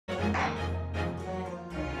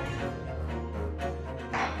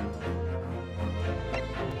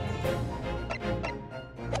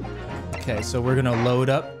Okay, so we're gonna load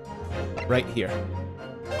up right here.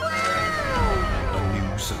 A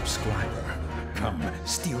new subscriber. Come,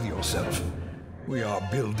 steel yourself. We are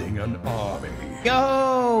building an army.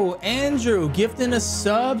 Yo, Andrew, gifting a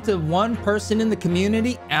sub to one person in the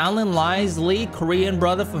community. Alan Lisley, Korean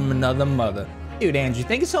brother from another mother. Dude, Andrew,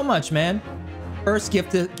 thank you so much, man. First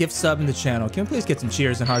gift sub in the channel. Can we please get some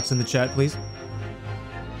cheers and hearts in the chat, please?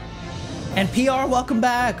 And PR, welcome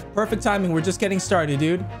back. Perfect timing. We're just getting started,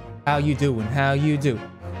 dude. How you doing? How you do?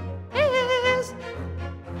 Yes.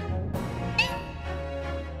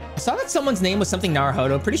 I saw that someone's name was something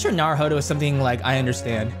Naruhodo. Pretty sure Naruhodo is something like I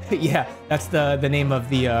understand. Yeah, that's the name of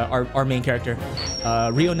the our main character.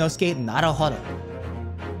 Ryunosuke Naruhodo.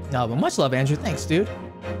 No, but much love, Andrew. Thanks, dude.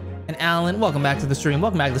 And Alan, welcome back to the stream.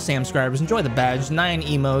 Welcome back to the Sam subscribers. Enjoy the badge. 9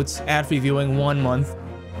 emotes. Ad-free viewing. 1 month.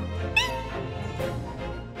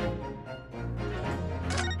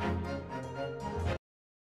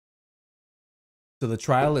 So the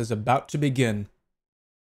trial is about to begin.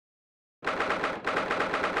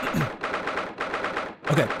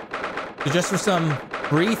 Okay, so just for some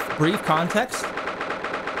brief context,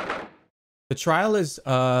 the trial is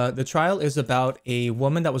about a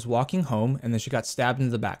woman that was walking home and then she got stabbed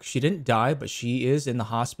in the back. She didn't die, but she is in the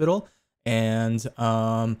hospital, and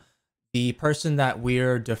the person that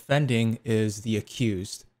we're defending is the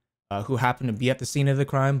accused, who happened to be at the scene of the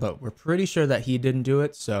crime, but we're pretty sure that he didn't do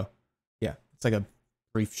it. So yeah, it's like a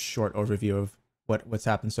brief short overview of what's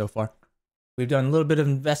happened so far. We've done a little bit of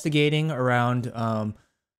investigating around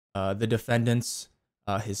the defendant's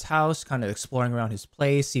his house, kind of exploring around his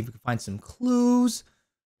place, see if we can find some clues.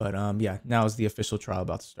 But yeah, now is the official trial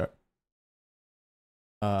about to start.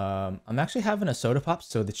 I'm actually having a soda pop,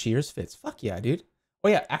 so the cheers fits. Fuck yeah, dude. Oh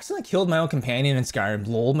yeah, accidentally killed my own companion in Skyrim.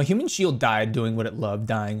 Lol, my human shield died doing what it loved,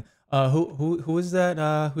 dying. Who is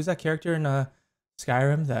that? Who's that character in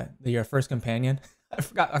Skyrim? That your first companion? I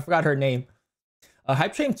forgot her name.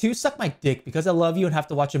 Hype Train 2, suck my dick because I love you and have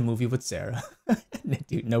to watch a movie with Sarah.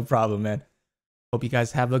 Dude, no problem, man. Hope you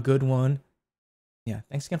guys have a good one. Yeah,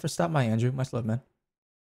 thanks again for stopping by, Andrew. Much love, man.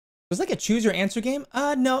 It was like a choose your answer game.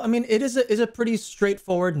 No, I mean it is a pretty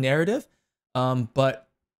straightforward narrative, but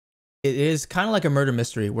it is kind of like a murder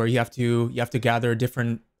mystery where you have to gather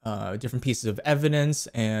different pieces of evidence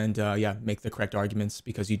and yeah, make the correct arguments,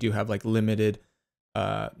 because you do have like limited,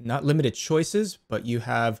 not limited choices, but you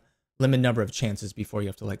have limited number of chances before you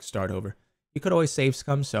have to like start over. You could always save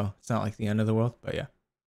scum, so it's not like the end of the world, but yeah.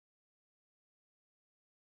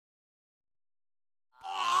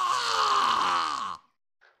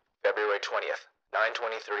 February 20th,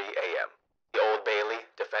 9:23 a.m. The Old Bailey,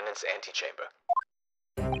 defendant's antechamber.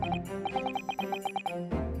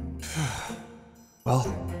 Well,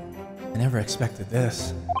 I never expected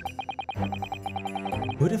this.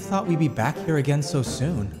 Who'd have thought we'd be back here again so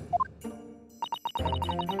soon?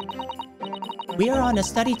 We are on a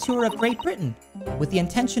study tour of Great Britain, with the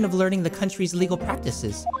intention of learning the country's legal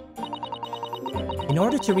practices. In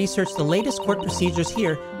order to research the latest court procedures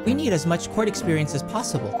here, we need as much court experience as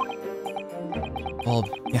possible. Well,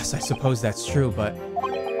 yes, I suppose that's true, but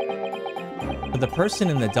for the person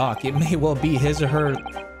in the dock, it may well be his or her...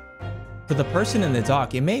 For the person in the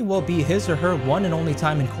dock, it may well be his or her one and only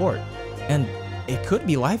time in court, and it could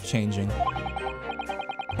be life-changing.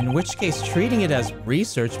 In which case, treating it as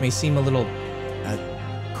research may seem a little...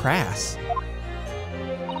 crass.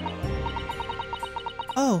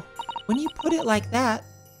 Oh, when you put it like that,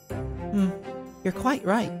 you're quite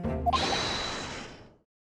right.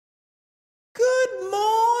 Good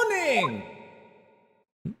morning!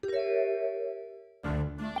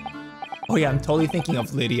 Oh yeah, I'm totally thinking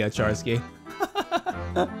of Lydia Charsky.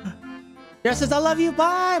 Jess says, I love you,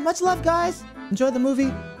 bye! Much love, guys! Enjoy the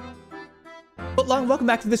movie. Footlong, welcome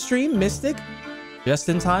back to the stream, Mystic. Just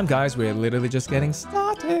in time, guys, we're literally just getting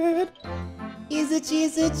started. Cheese,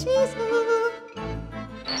 cheese, cheese.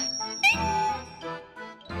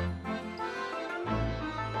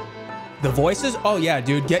 The voices? Oh yeah,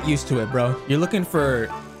 dude, get used to it, bro. You're looking for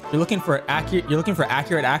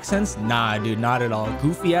accurate accents? Nah, dude, not at all.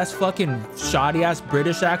 Goofy ass fucking shoddy ass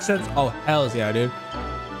British accents? Oh, hells yeah, dude.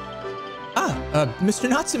 Mr.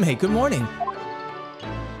 Natsume, good morning.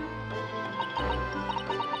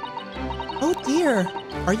 Oh dear,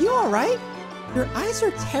 are you all right? Your eyes are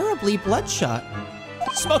terribly bloodshot.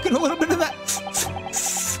 Smoking a little bit of that.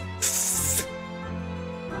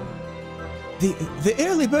 The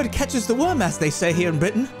early bird catches the worm, as they say here in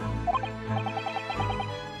Britain.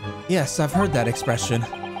 Yes, I've heard that expression.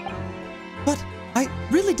 But I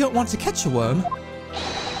really don't want to catch a worm.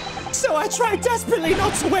 So I tried desperately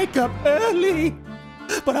not to wake up early.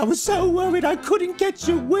 But I was so worried I couldn't catch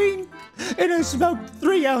a wink. and I smoked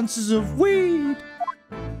 3 ounces of weed.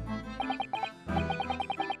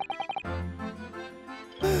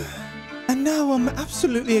 And now I'm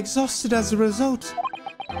absolutely exhausted as a result.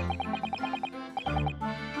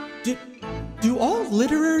 Do all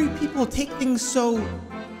literary people take things so...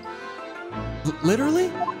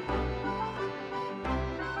 literally?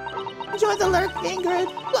 Enjoy the lurk,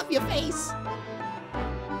 Ingrid. Love your face.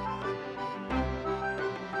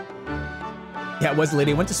 Yeah, it was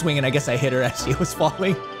Liddy. Went to swing and I guess I hit her as she was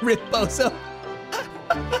falling. Rip Bozo.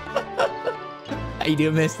 How you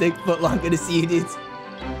doing, Mystic? Footlong, good to see you, dudes.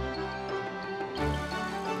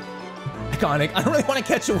 Iconic. I don't really want to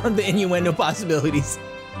catch a worm, the innuendo possibilities.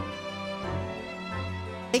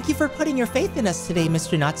 Thank you for putting your faith in us today,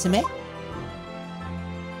 Mr. Natsume.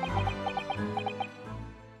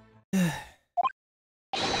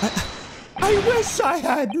 I wish I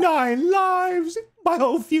had 9 lives. My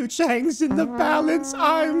whole future hangs in the balance.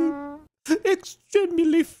 I'm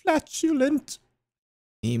extremely flatulent.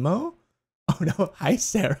 Emo? Oh no. Hi,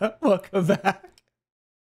 Sarah. Welcome back.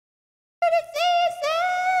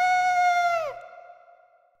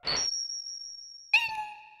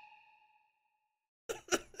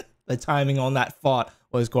 The timing on that fought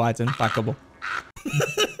was quite impeccable.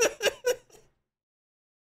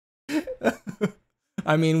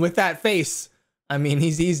 I mean, with that face, I mean,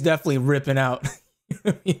 he's definitely ripping out. You know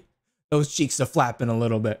what I mean? Those cheeks are flapping a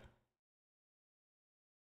little bit.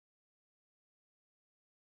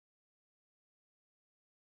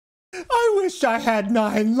 I wish I had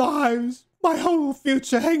 9 lives. My whole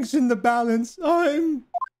future hangs in the balance. I'm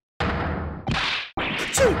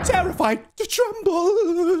too terrified to tremble.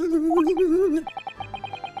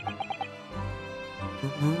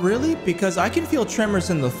 Really? Because I can feel tremors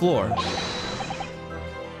in the floor.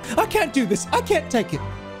 I can't do this. I can't take it.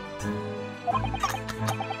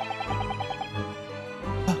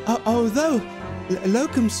 Although,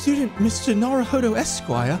 locum student Mr. Naruhodo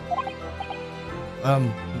Esquire.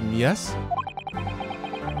 Yes?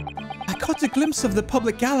 I caught a glimpse of the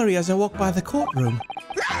public gallery as I walked by the courtroom.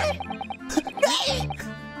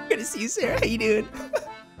 Good to see you, Sarah. How you doing?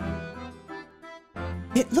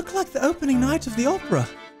 It looked like the opening night of the opera.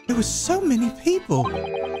 There were so many people.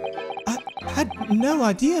 I had no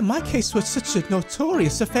idea my case was such a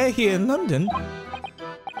notorious affair here in London.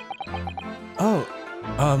 Oh,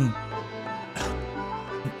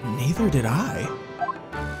 neither did I.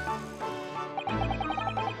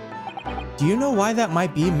 Do you know why that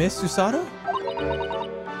might be, Miss Susato?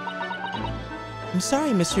 I'm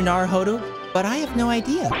sorry, Mr. Naruhodo, but I have no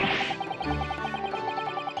idea.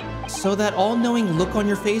 So that all-knowing look on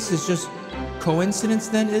your face is just coincidence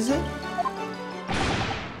then, is it?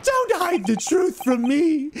 Don't hide the truth from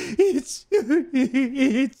me!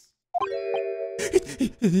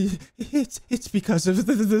 It's because of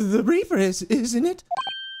the Reaper, isn't it?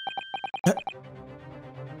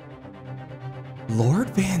 Lord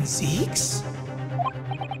Van Zeeks?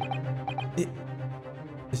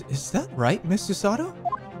 Is that right, Miss Susato?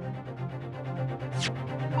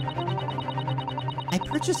 I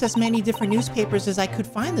purchased as many different newspapers as I could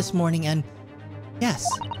find this morning, and yes,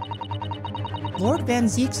 Lord Van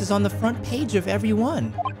Zeeks is on the front page of every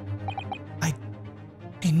one. I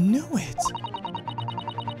knew it.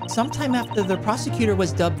 Sometime after the prosecutor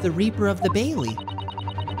was dubbed the Reaper of the Bailey,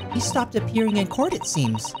 he stopped appearing in court, it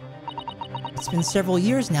seems. It's been several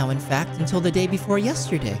years now, in fact, until the day before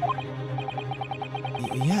yesterday.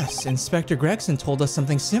 Yes, Inspector Gregson told us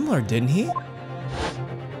something similar, didn't he?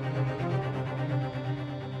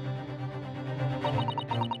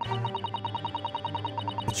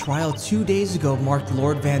 The trial 2 days ago marked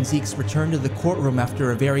Lord Van Zeek's return to the courtroom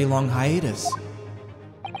after a very long hiatus.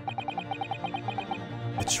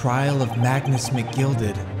 The trial of Magnus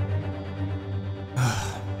McGilded.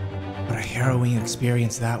 What a harrowing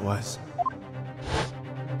experience that was.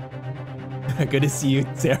 Good to see you,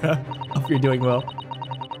 Sarah. Hope you're doing well.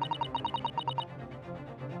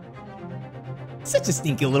 Such a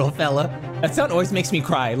stinky little fella. That sound always makes me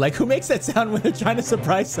cry. Like, who makes that sound when they're trying to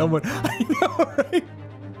surprise someone? I know, right?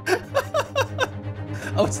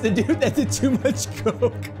 Oh, it's the dude that did too much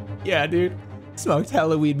coke. Yeah, dude. Smoked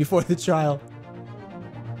hella weed before the trial.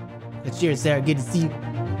 But cheers, Sarah. Good to see you.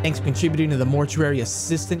 Thanks for contributing to the mortuary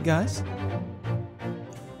assistant, guys.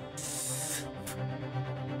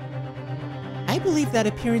 I believe that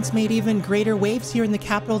appearance made even greater waves here in the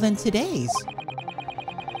capital than today's.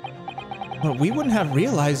 But we wouldn't have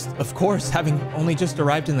realized, of course, having only just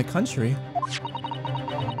arrived in the country.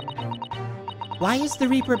 Why is the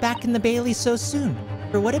Reaper back in the Bailey so soon?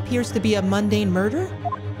 For what appears to be a mundane murder?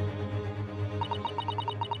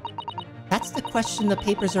 That's the question the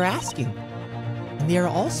papers are asking. and they are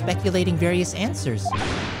all speculating various answers.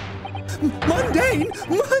 Mundane!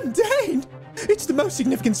 Mundane! It's the most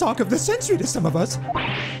significant saga of the century to some of us.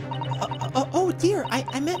 Oh dear,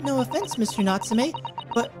 I meant no offense, Mr. Natsume,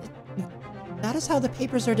 but that is how the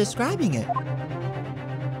papers are describing it.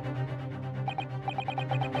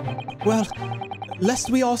 Well,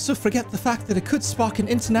 lest we also forget the fact that it could spark an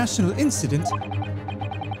international incident.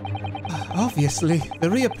 Obviously, the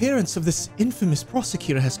reappearance of this infamous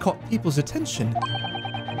prosecutor has caught people's attention.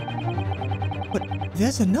 But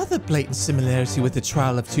there's another blatant similarity with the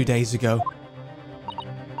trial of 2 days ago.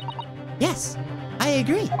 Yes, I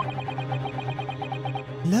agree.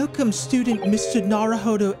 Locum student Mr.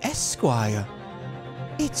 Naruhodo Esquire.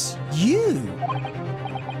 It's you!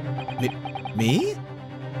 Me?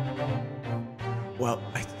 Well,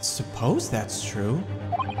 I suppose that's true.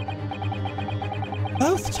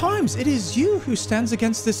 Both times, it is you who stands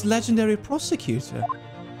against this legendary prosecutor.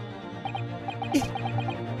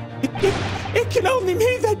 It can only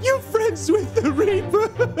mean that you're friends with the Reaper!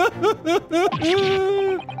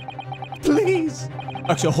 Please!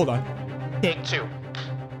 Actually, hold on. Take 2.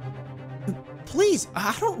 Please,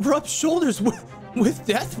 I don't rub shoulders with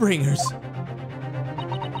Deathbringers.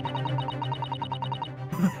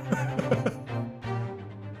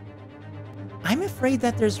 I'm afraid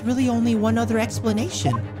that there's really only one other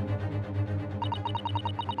explanation.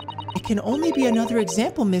 It can only be another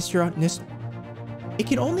example, Mr.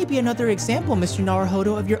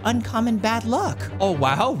 Naruhodo, of your uncommon bad luck. Oh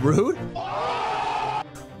wow, rude.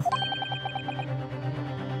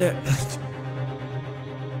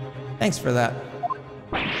 Thanks for that.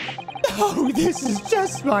 Oh, this is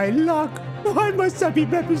just my luck. Why must I be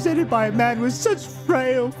represented by a man with such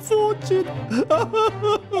frail fortune?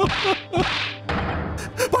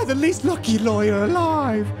 By the least lucky lawyer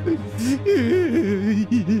alive.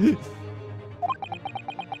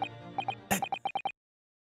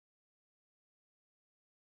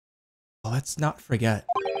 Let's not forget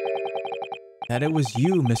that it was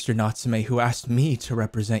you, Mr. Natsume, who asked me to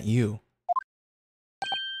represent you.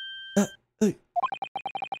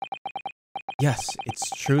 Yes, it's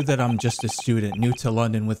true that I'm just a student new to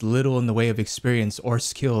London with little in the way of experience or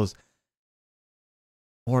skills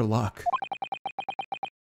or luck.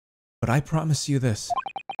 But I promise you this.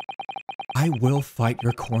 I will fight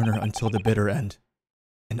your corner until the bitter end.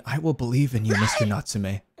 And I will believe in you, Mr.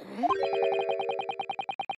 Natsume.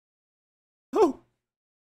 Oh,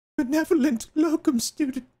 benevolent locum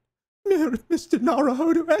student, Mr.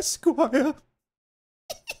 Naruhodo Esquire.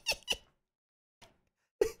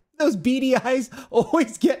 Those beady eyes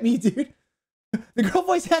always get me, dude. The girl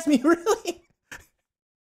voice has me really.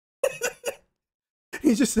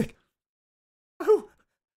 He's just like, oh,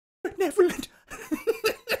 benevolent.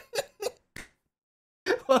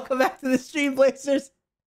 Welcome back to the stream, Blazers.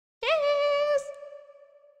 Yes.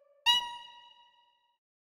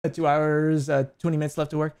 2 hours, 20 minutes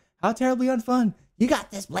left to work. How terribly unfun. You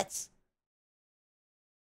got this, Blitz.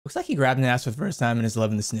 Looks like he grabbed an ass for the first time and is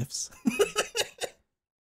loving the sniffs.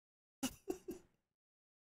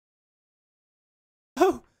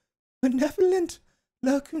 Oh, benevolent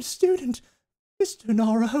locum student, Mr.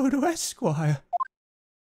 Naruhodo Esquire.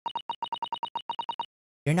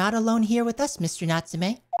 You're not alone here with us, Mr.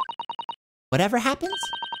 Natsume. Whatever happens,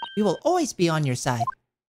 we will always be on your side.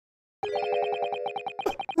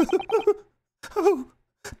 Oh,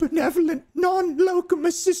 benevolent non-locum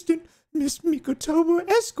assistant, Miss Mikotomo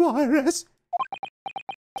Esquire.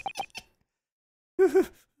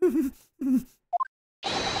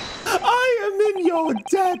 I am in your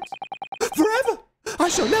debt. Forever. I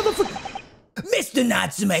shall never forget. Mr.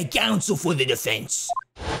 Natsume, counsel for the defense.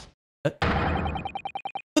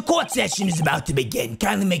 The court session is about to begin.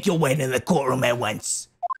 Kindly make your way to the courtroom at once.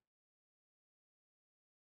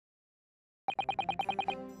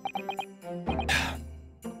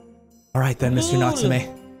 All right then, Mr. Natsume.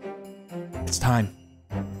 It's time.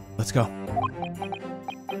 Let's go.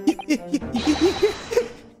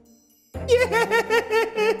 Yes!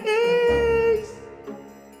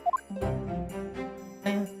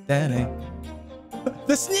 Danny.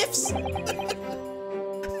 The sniffs!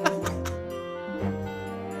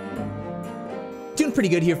 Doing pretty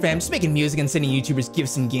good here, fam. Just making music and sending YouTubers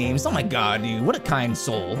gifts and games. Oh my god, dude. What a kind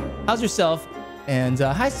soul. How's yourself? And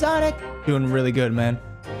hi, Sonic. Doing really good, man.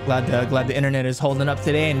 Glad the internet is holding up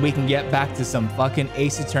today and we can get back to some fucking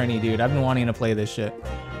Ace Attorney, dude. I've been wanting to play this shit.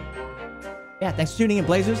 Yeah, thanks for tuning in,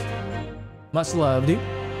 Blazers. Much love, dude.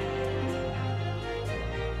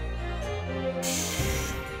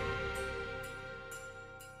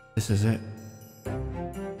 This is it.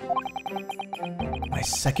 My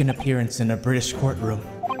second appearance in a British courtroom.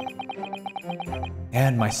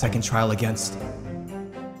 And my second trial against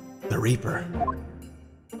The Reaper.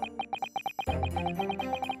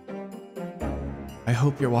 I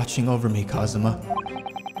hope you're watching over me, Kazuma.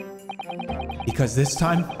 Because this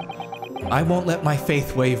time, I won't let my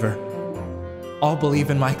faith waver. I'll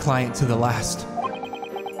believe in my client to the last.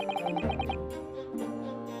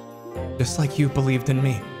 Just like you believed in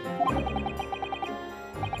me.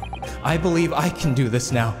 I believe I can do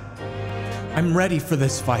this now. I'm ready for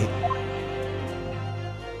this fight.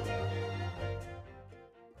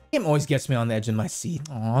 Game always gets me on the edge of my seat.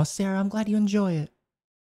 Aw, Sarah, I'm glad you enjoy it.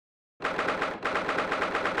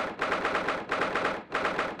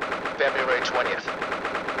 February 20th,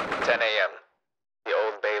 10 a.m. The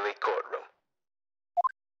Old Bailey courtroom.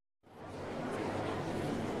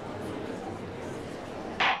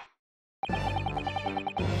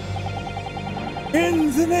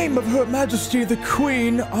 In the name of Her Majesty the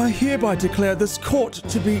Queen, I hereby declare this court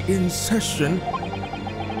to be in session.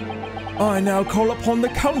 I now call upon the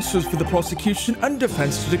counsels for the prosecution and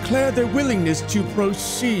defense to declare their willingness to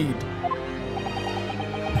proceed.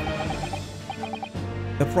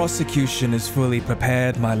 The prosecution is fully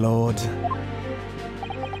prepared, my lord.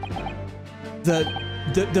 The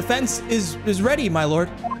defense is ready, my lord.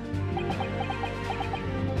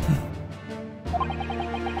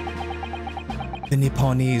 The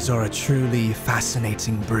Nipponese are a truly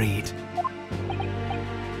fascinating breed.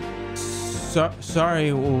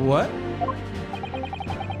 Sorry, what?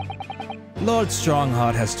 Lord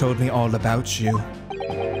Strongheart has told me all about you.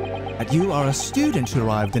 That you are a student who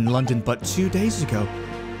arrived in London but 2 days ago.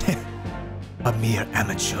 A mere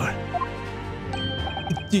amateur.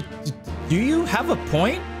 Do you have a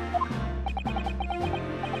point?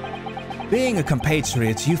 Being a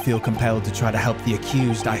compatriot, you feel compelled to try to help the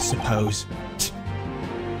accused, I suppose.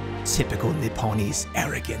 Typical Nipponese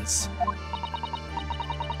arrogance.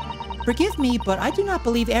 Forgive me, but I do not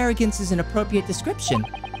believe arrogance is an appropriate description.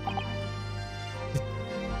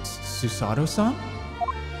 Susato-san?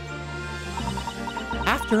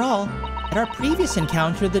 After all, at our previous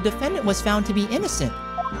encounter, the defendant was found to be innocent.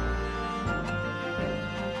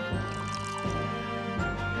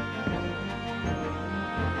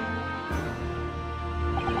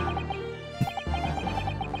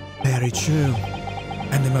 Very true.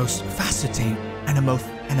 And the most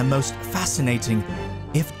fascinating,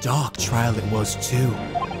 if dark trial it was too.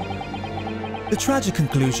 The tragic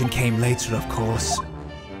conclusion came later, of course.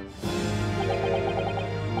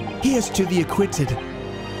 Here's to the acquitted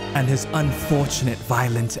and his unfortunate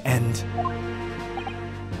violent end.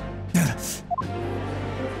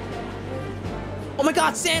 Oh my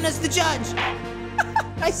god, Santa's the judge!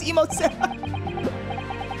 Nice emote, Sarah.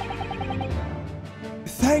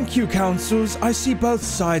 Thank you, counsels. I see both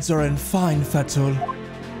sides are in fine fettle.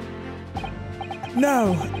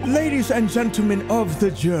 Now, ladies and gentlemen of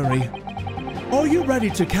the jury, are you ready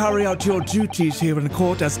to carry out your duties here in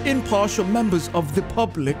court as impartial members of the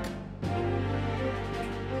public?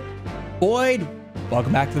 Boyd,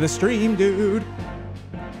 welcome back to the stream, dude.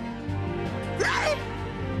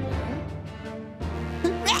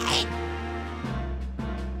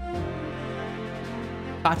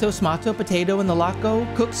 Pato, smato, potato in the loco,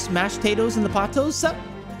 cooked smashed potatoes in the patos. Sup?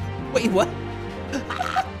 Wait, what?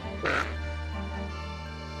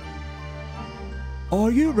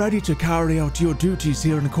 Are you ready to carry out your duties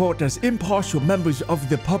here in court as impartial members of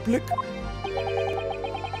the public?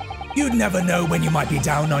 You'd never know when you might be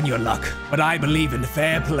down on your luck, but I believe in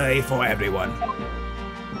fair play for everyone.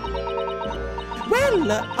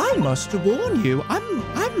 Well, I must warn you,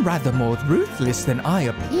 I'm rather more ruthless than I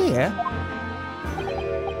appear.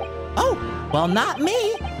 Oh, well, not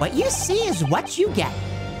me. What you see is what you get.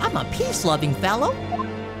 I'm a peace-loving fellow.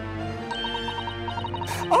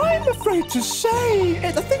 I'm afraid to say,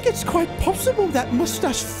 I think it's quite possible that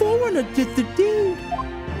mustache foreigner did the deed.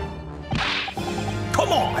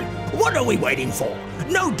 Come on, what are we waiting for?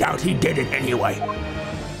 No doubt he did it anyway.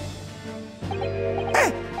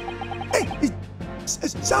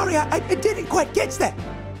 Sorry, I didn't quite get that.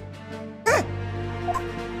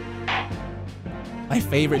 My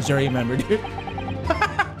favorite jury member, dude.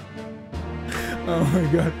 Oh my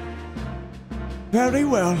god. Very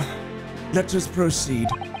well. Let us proceed.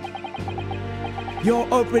 Your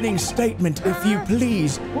opening statement, if you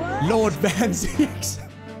please, Lord Van Zieks.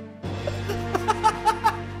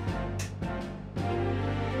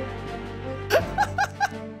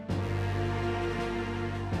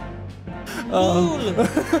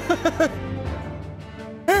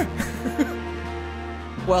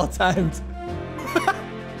 Well timed.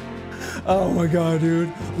 Oh my god,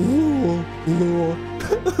 dude. Ooh, ooh.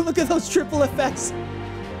 Look at those triple effects.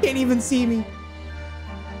 Can't even see me.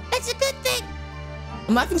 That's a good thing.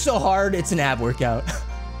 I'm laughing so hard, it's an ab workout.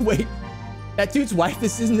 Wait, that dude's wife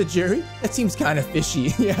is in the jury? That seems kind of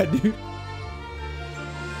fishy. Yeah, dude.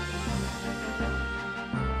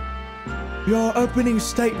 Your opening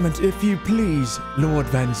statement, if you please, Lord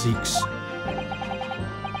Van Zeeks.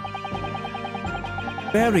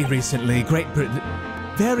 Very recently, Great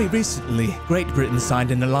Britain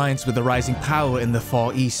signed an alliance with the rising power in the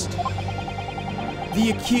Far East.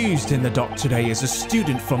 The accused in the dock today is a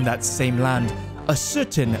student from that same land, a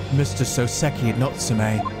certain MrSamKim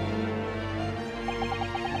Natsume.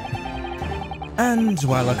 And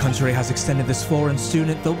while our country has extended this foreign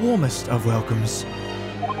student the warmest of welcomes,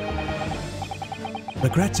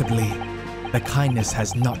 regrettably, the kindness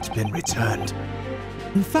has not been returned.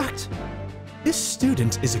 In fact, this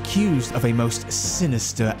student is accused of a most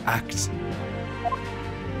sinister act.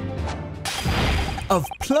 Of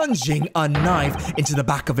plunging a knife into the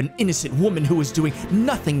back of an innocent woman who was doing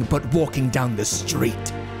nothing but walking down the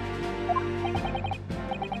street.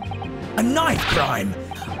 A knife crime!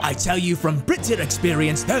 I tell you from British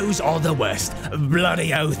experience, those are the worst.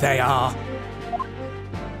 Bloody oath they are.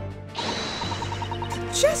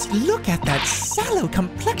 Just look at that sallow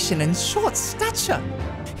complexion and short stature.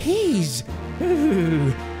 He's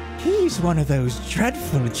one of those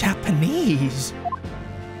dreadful Japanese.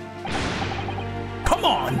 Come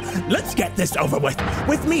on, let's get this over with.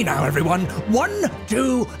 With me now, everyone. 1,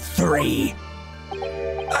 2, 3.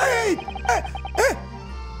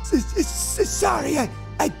 Sorry,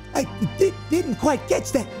 I didn't quite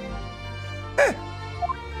catch that.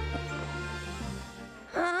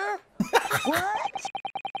 What?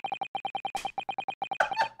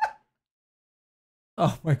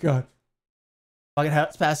 Oh my god.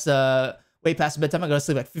 It's past, way past bedtime. I gotta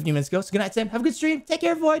sleep like 15 minutes ago. So good night, Sam. Have a good stream. Take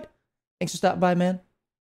care, Void. Thanks for stopping by, man.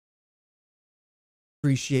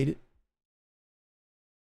 Appreciate it.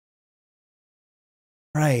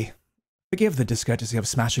 Pray, forgive the discourtesy of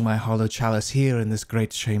smashing my hollow chalice here in this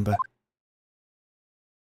great chamber.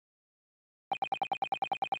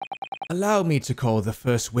 Allow me to call the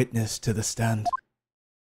first witness to the stand.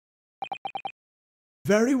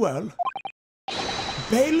 Very well.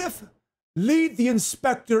 Bailiff, lead the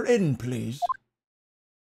inspector in, please.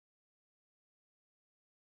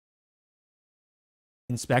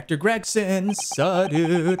 Inspector Gregson, so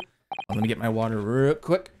dude. I'm gonna get my water real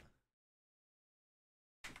quick.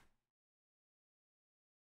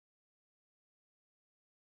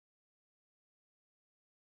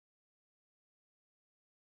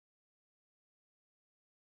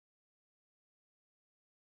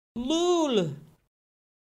 Lul.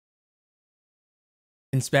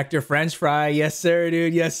 Inspector French Fry, yes sir,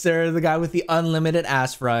 dude, yes sir. The guy with the unlimited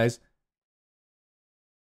ass fries.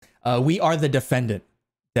 We are the defendant,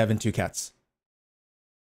 Devin Two Cats.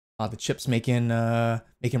 The Chips making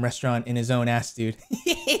restaurant in his own ass, dude.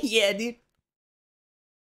 Yeah, dude.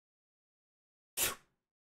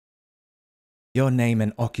 Your name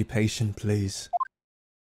and occupation, please.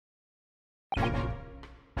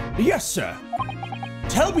 Yes, sir.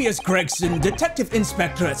 Tobias Gregson, Detective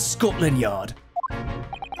Inspector at Scotland Yard.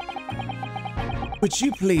 Would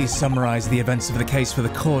you please summarize the events of the case for the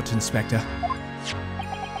court, Inspector?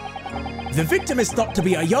 The victim is thought to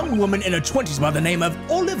be a young woman in her 20s by the name of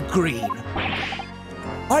Olive Green.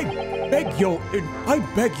 I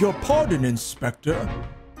beg your pardon, Inspector.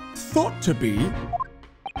 Thought to be?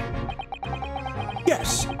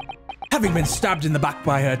 Yes. Having been stabbed in the back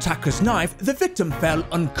by her attacker's knife, the victim fell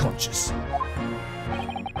unconscious.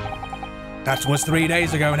 That was 3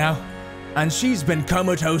 days ago now, and she's been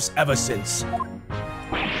comatose ever since.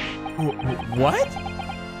 What?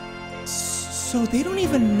 So they don't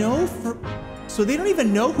even know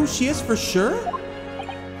who she is for sure?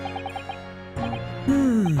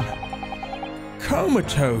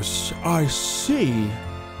 Comatose, I see.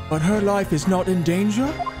 But her life is not in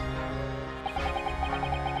danger?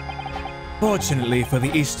 Fortunately for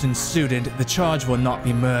the Eastern student, the charge will not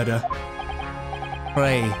be murder.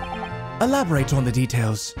 Pray, elaborate on the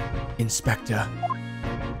details, Inspector.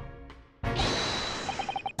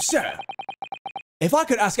 Sir, if I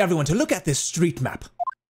could ask everyone to look at this street map.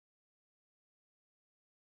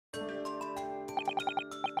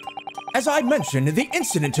 As I mentioned, the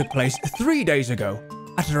incident took place 3 days ago,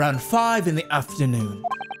 at around 5 in the afternoon.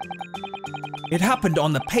 It happened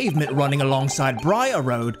on the pavement running alongside Briar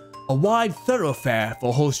Road, a wide thoroughfare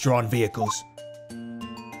for horse-drawn vehicles.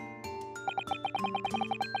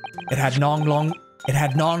 It had not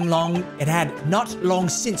long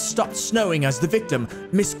since stopped snowing as the victim,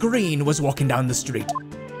 Miss Green, was walking down the street.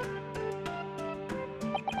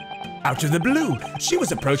 Out of the blue, she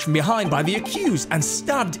was approached from behind by the accused and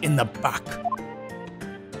stabbed in the back.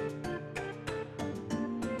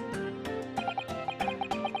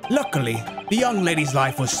 Luckily, the young lady's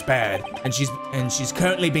life was spared, and she's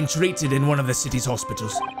currently being treated in one of the city's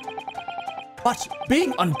hospitals. But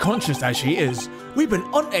being unconscious as she is, we've been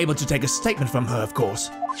unable to take a statement from her, of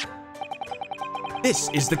course. This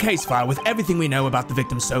is the case file with everything we know about the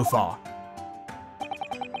victim so far.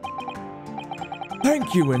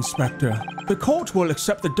 Thank you, Inspector. The court will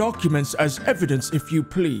accept the documents as evidence if you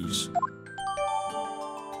please.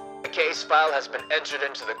 The case file has been entered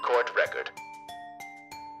into the court record.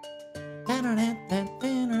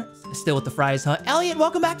 Still with the fries, huh? Elliot,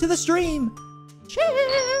 welcome back to the stream.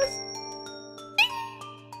 Cheers.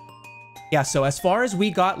 Yeah, so as far as we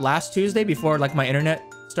got last Tuesday before like my internet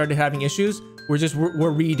started having issues, we're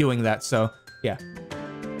redoing that. So yeah,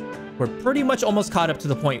 we're pretty much almost caught up to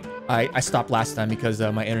the point I stopped last time because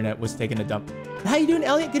my internet was taking a dump. How you doing,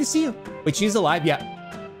 Elliot? Good to see you. Wait, she's alive?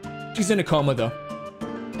 Yeah. She's in a coma though.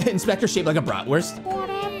 Inspector shaped like a bratwurst.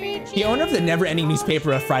 The owner of the never-ending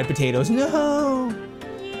newspaper of fried potatoes. No.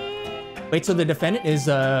 Wait, so the defendant is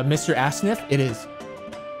Mr. Assniff? It is.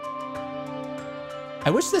 I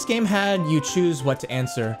wish this game had you choose what to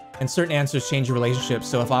answer, and certain answers change your relationship.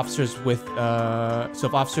 So if officers with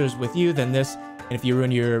you, then this, and if you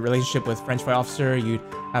ruin your relationship with French fry officer, you'd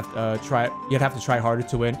have to try harder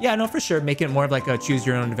to win. Yeah, no, for sure, make it more of like a choose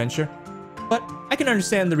your own adventure. But I can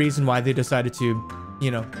understand the reason why they decided to,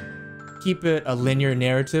 you know, keep it a linear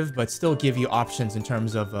narrative, but still give you options in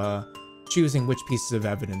terms of choosing which pieces of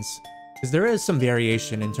evidence, because there is some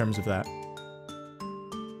variation in terms of that.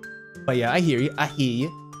 But yeah, I hear you. I hear you.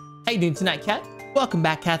 How you doing tonight, Kat? Welcome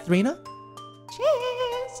back, Katharina.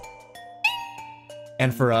 Cheers.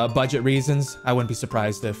 And for budget reasons, I wouldn't be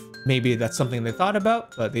surprised if maybe that's something they thought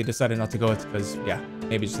about, but they decided not to go with because, yeah,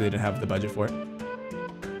 maybe just they didn't have the budget for it.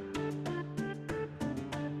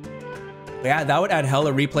 But yeah, that would add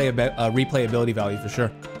hella replayability value for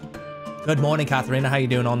sure. Good morning, Katharina. How you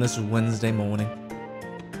doing on this Wednesday morning?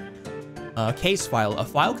 Case file. A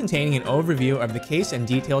file containing an overview of the case and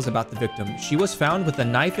details about the victim. She was found with a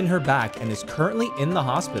knife in her back and is currently in the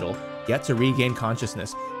hospital, yet to regain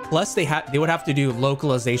consciousness. Plus, they would have to do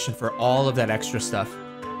localization for all of that extra stuff.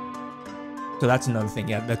 So that's another thing.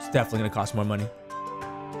 Yeah, that's definitely gonna cost more money.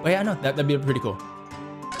 But yeah, no, that'd be pretty cool.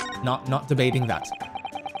 Not debating that.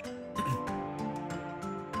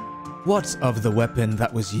 What of the weapon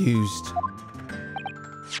that was used?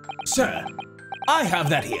 Sir, I have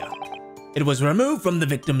that here. It was removed from the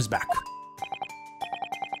victim's back.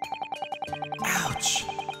 Ouch.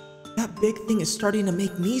 That big thing is starting to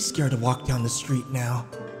make me scared to walk down the street now.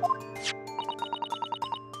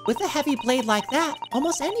 With a heavy blade like that,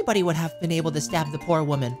 almost anybody would have been able to stab the poor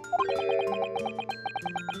woman.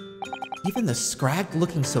 Even the scragged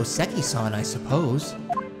looking Soseki-san, I suppose.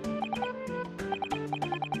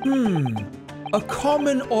 A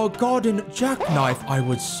common or garden jackknife, I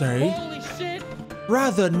would say. Holy shit!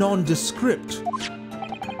 Rather nondescript.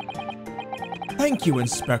 Thank you,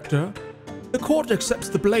 Inspector. The court accepts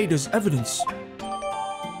the blade as evidence.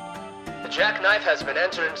 The jackknife has been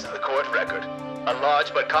entered into the court record. A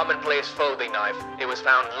large but commonplace folding knife. It was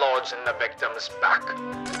found lodged in the victim's back.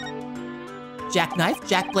 Jackknife?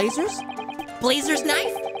 Jack Blazers? Blazer's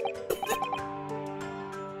knife?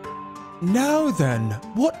 Now then,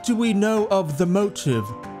 what do we know of the motive?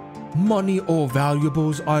 Money or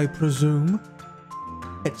valuables, I presume?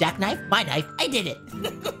 Jackknife? My knife. I did it.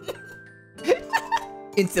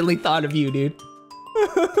 Instantly thought of you, dude.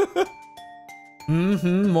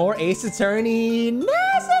 More Ace Attorney.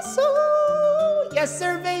 Yes,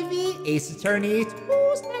 sir, baby. Ace Attorney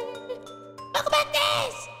Tuesday. Welcome back,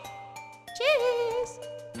 guys. Cheers.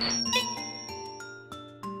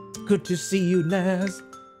 Good to see you, Naz.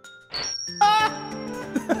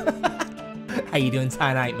 How you doing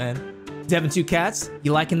tonight, man? Devin2 Cats,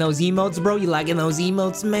 you liking those emotes, bro? You liking those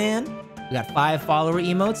emotes, man? You got 5 follower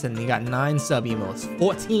emotes and you got 9 sub emotes.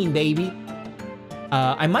 14, baby.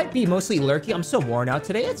 I might be mostly lurking. I'm so worn out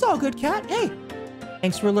today. It's all good, Cat. Hey,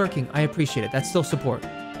 thanks for lurking. I appreciate it. That's still support.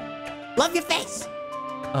 Love your face.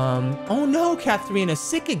 Oh no, Katharina,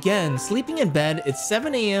 sick again. Sleeping in bed. It's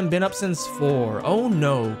 7 a.m. Been up since 4. Oh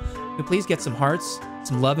no. Can you please get some hearts,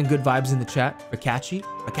 some love and good vibes in the chat for Kachi,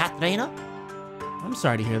 For Katharina? I'm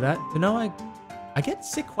sorry to hear that. You know, I get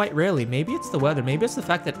sick quite rarely. Maybe it's the weather. Maybe it's the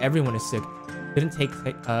fact that everyone is sick. Didn't take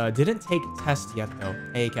test yet though.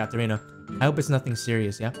 Hey, Katharina. I hope it's nothing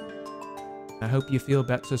serious, yeah? I hope you feel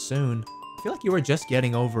better soon. I feel like you were just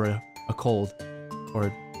getting over a cold.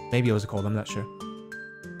 Or maybe it was a cold, I'm not sure.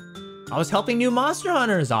 I was helping new monster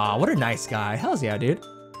hunters. Aw, what a nice guy. Hells yeah, dude.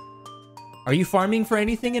 Are you farming for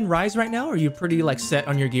anything in Rise right now? Or are you pretty like set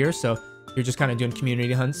on your gear, so you're just kind of doing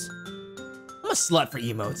community hunts? a slut for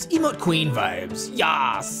emotes. Emote queen vibes.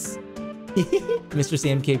 Yas.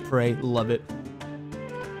 MrSamKim pray. Love it.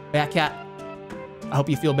 Yeah, Cat. I hope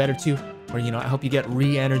you feel better too. Or, you know, I hope you get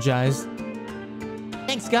re-energized.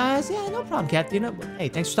 Thanks, guys. Yeah, no problem, Cat. You know, hey,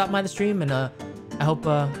 thanks for stopping by the stream, and I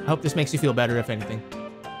hope this makes you feel better, if anything.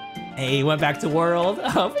 Hey, went back to World.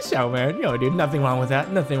 Oh, for sure, man. Yo, dude, nothing wrong with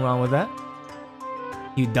that. Nothing wrong with that.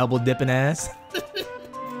 You double dipping ass.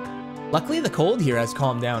 Luckily, the cold here has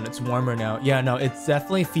calmed down. It's warmer now. Yeah, no, it's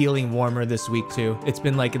definitely feeling warmer this week, too. It's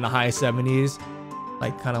been, like, in the high 70s,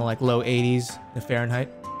 like, kind of like low 80s in Fahrenheit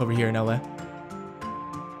over here in LA.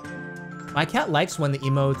 My cat likes when the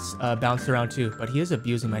emotes bounce around, too, but he is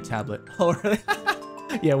abusing my tablet. Oh, really?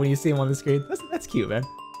 Yeah, when you see him on the screen. That's cute, man.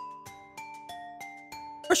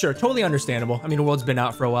 For sure, totally understandable. I mean, the world's been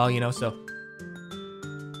out for a while, you know, so...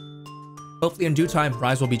 Hopefully in due time,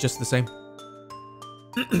 Rise will be just the same.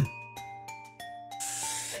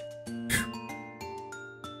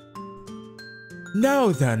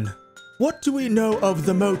 Now then, what do we know of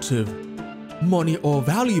the motive? Money or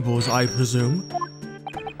valuables, I presume?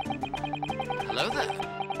 Hello there.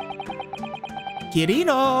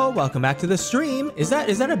 Kirino, welcome back to the stream. Is that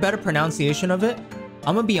a better pronunciation of it?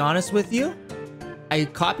 I'm gonna be honest with you. I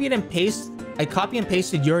copy and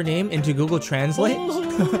pasted your name into Google Translate.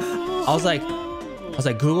 I was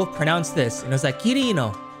like, Google, pronounce this, and it was like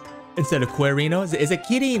Kirino instead of Querino. Is it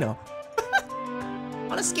Kirino?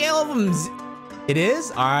 On a scale of them, it is.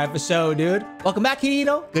 All right, for sure, dude. Welcome back,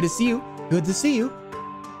 Kirino. Good to see you. Good to see you.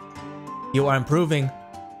 You are improving.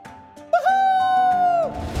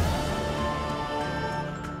 Woohoo!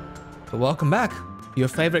 So welcome back. Your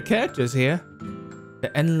favorite characters here.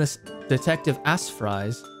 The endless detective ass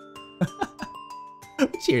fries.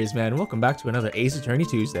 Cheers, man. Welcome back to another Ace Attorney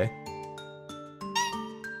Tuesday.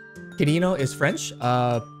 Kirino is French,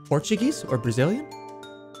 Portuguese, or Brazilian?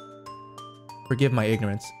 Forgive my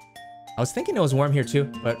ignorance. I was thinking it was warm here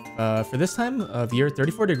too, but for this time of year,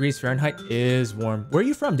 34 degrees Fahrenheit is warm. Where are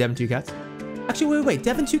you from, Devin Two Cats? Actually, wait,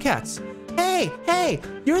 Devin Two Cats. Hey,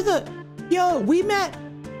 you're the... Yo, we met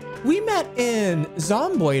in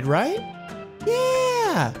Zomboid, right?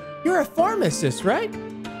 Yeah, you're a pharmacist, right?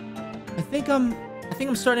 I think I'm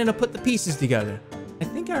starting to put the pieces together. I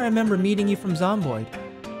think I remember meeting you from Zomboid.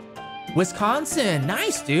 Wisconsin,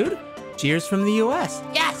 nice, dude. Cheers from the US.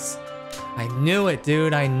 Yes! I knew it,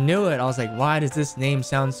 dude. I knew it. I was like, why does this name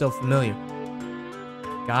sound so familiar?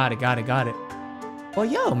 Got it. Well,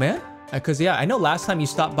 yo, man. Because, yeah, I know last time you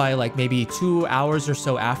stopped by, like, maybe 2 hours or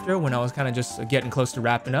so after when I was kind of just getting close to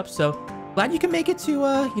wrapping up. So, glad you can make it to,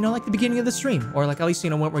 you know, like, the beginning of the stream. Or, like, at least, you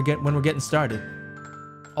know, when we're getting started.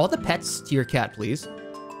 All the pets to your cat, please.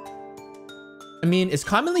 I mean, it's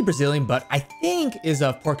commonly Brazilian, but I think is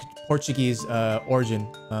of Portuguese origin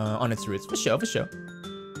on its roots. For sure.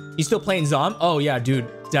 You still playing Zom? Oh, yeah, dude.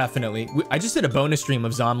 Definitely. I just did a bonus stream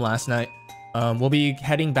of Zom last night. We'll be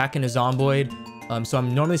heading back into Zomboid. So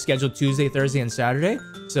I'm normally scheduled Tuesday, Thursday, and Saturday.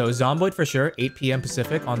 So Zomboid for sure, 8 p.m.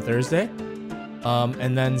 Pacific on Thursday.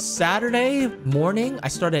 And then Saturday morning, I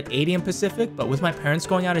start at 8 a.m. Pacific, but with my parents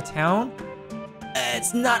going out of town,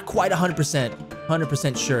 it's not quite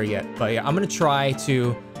 100% sure yet. But yeah, I'm gonna try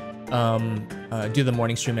to do the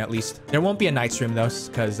morning stream at least. There won't be a night stream though,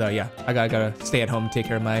 because yeah, I gotta stay at home and take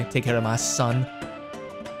care of my son.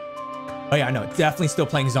 Oh yeah, no, definitely still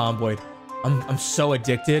playing Zomboid. I'm so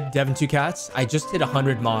addicted. Devin Two Cats, I just hit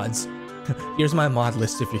 100 mods. Here's my mod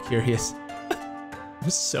list if you're curious. I'm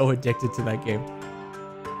so addicted to that game.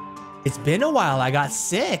 It's been a while. I got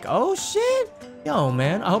sick. Oh shit. Yo,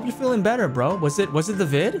 man, I hope you're feeling better, bro. Was it the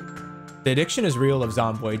vid? The addiction is real of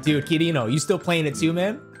Zomboid. Dude, Kirino, you still playing it too,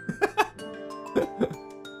 man?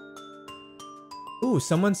 Ooh,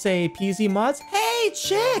 someone say PZ mods. Hey,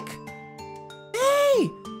 chick. Hey,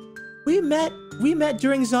 we met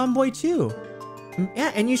during Zomboid too.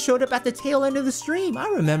 Yeah, and you showed up at the tail end of the stream. I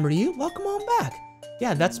remember you. Welcome on back.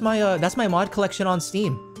 Yeah, that's my mod collection on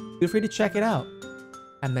Steam. Feel free to check it out.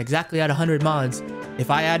 I'm exactly at 100 mods.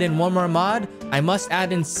 If I add in one more mod, I must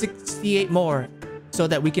add in 68 more so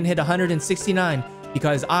that we can hit 169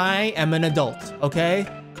 because I am an adult, okay?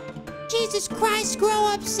 Jesus Christ, grow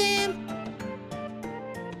up, Sam.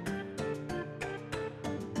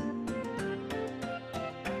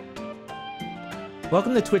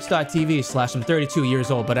 Welcome to twitch.tv/I'm 32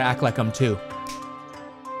 years old, but I act like I'm 2.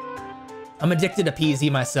 I'm addicted to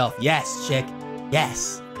PZ myself. Yes, chick.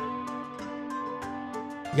 Yes.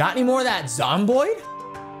 Got any more of that Zomboid?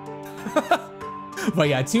 But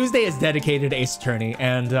yeah, Tuesday is dedicated to Ace Attorney,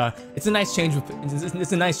 and it's a nice change.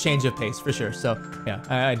 It's a nice change of pace for sure. So yeah,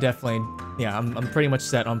 I definitely, yeah, I'm pretty much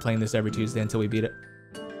set on playing this every Tuesday until we beat it.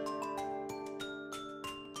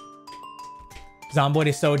 Zomboid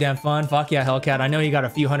is so damn fun. Fuck yeah, Hellcat. I know you got a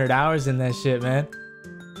few 100 hours in that shit, man.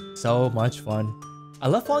 So much fun. I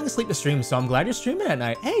love falling asleep to stream, so I'm glad you're streaming at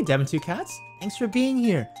night. Hey, Devin2Cats. Thanks for being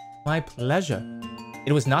here. My pleasure.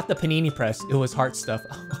 It was not the panini press. It was heart stuff.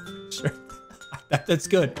 Oh, sure. That's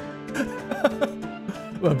good.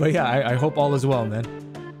 but yeah, I hope all is well, man.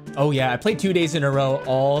 Oh yeah, I played 2 days in a row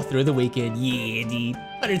all through the weekend. Yeah, dude.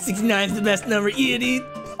 169 is the best number. Yeah, dude.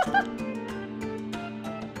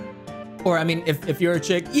 Or, I mean, if you're a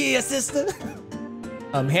chick, yeah, sister.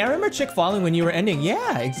 Hey, I remember chick falling when you were ending.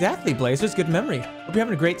 Yeah, exactly, Blazers. Good memory. Hope you're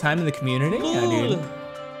having a great time in the community. Yeah,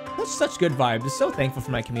 dude. Such good vibes. I'm so thankful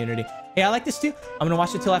for my community. Hey, I like this too. I'm gonna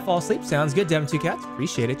watch it till I fall asleep. Sounds good, Devin2Cats.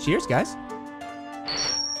 Appreciate it. Cheers, guys.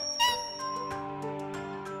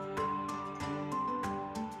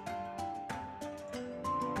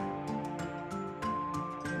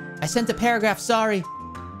 I sent a paragraph, sorry.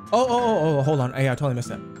 Oh, hold on. Yeah, I totally missed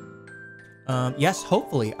that. Yes,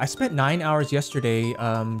 hopefully. I spent 9 hours yesterday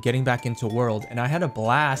getting back into World, and I had a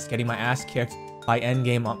blast getting my ass kicked by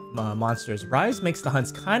endgame monsters. Rise makes the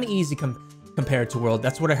hunts kind of easy compared to World.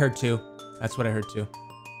 That's what I heard too.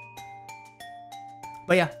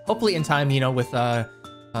 But yeah, hopefully in time, you know, with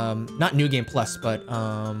not New Game Plus, but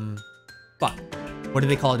fuck, what do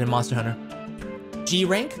they call it in Monster Hunter? G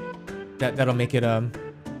rank? That'll make it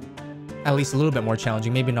at least a little bit more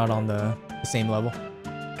challenging. Maybe not on the same level.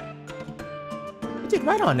 You did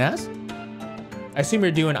right on, Naz. I assume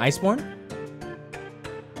you're doing Iceborne?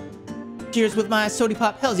 Cheers with my sody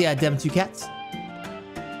pop. Hells yeah, Devin2Cats.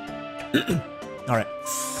 All right.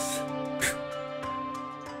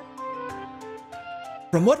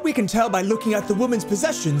 From what we can tell by looking at the woman's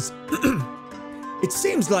possessions, it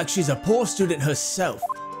seems like she's a poor student herself.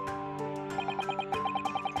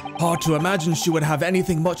 Hard to imagine she would have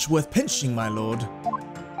anything much worth pinching, my lord.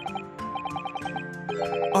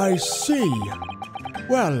 I see.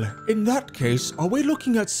 Well, in that case, are we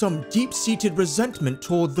looking at some deep-seated resentment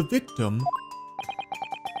toward the victim?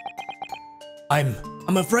 I'm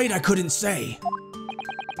afraid I couldn't say.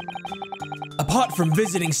 Apart from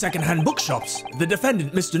visiting second-hand bookshops, the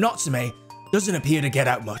defendant, Mr. Natsume, doesn't appear to get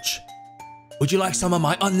out much. Would you like some of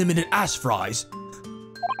my unlimited ass fries?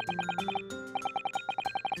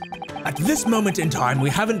 At this moment in time, we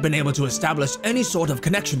haven't been able to establish any sort of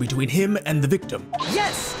connection between him and the victim.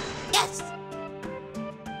 Yes! Yes!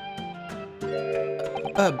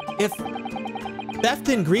 If theft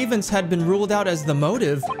and grievance had been ruled out as the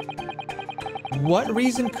motive, what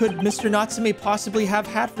reason could Mr. Natsume possibly have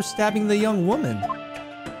had for stabbing the young woman?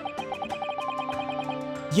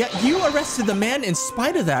 Yet you arrested the man in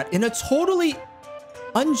spite of that in a totally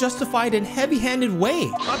unjustified and heavy-handed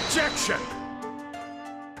way. Objection!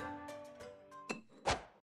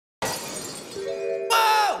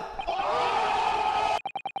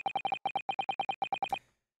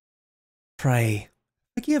 Pray,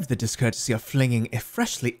 forgive the discourtesy of flinging a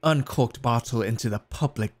freshly uncorked bottle into the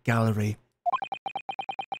public gallery.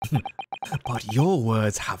 But your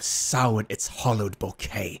words have soured its hollowed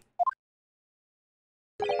bouquet.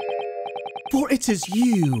 For it is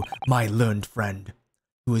you, my learned friend,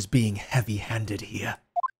 who is being heavy-handed here.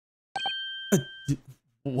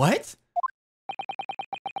 What?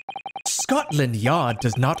 Scotland Yard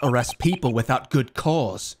does not arrest people without good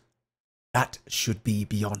cause. That should be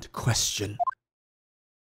beyond question.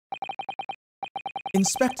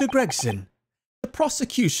 Inspector Gregson, the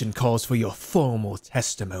prosecution calls for your formal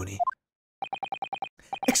testimony.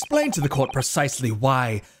 Explain to the court precisely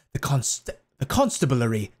why the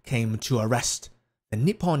constabulary came to arrest the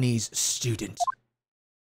Nipponese student.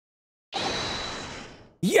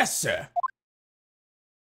 Yes, sir.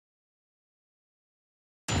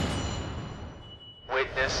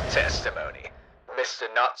 Witness testimony. Mr.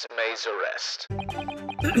 Natsume's arrest.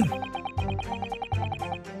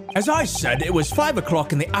 As I said, it was 5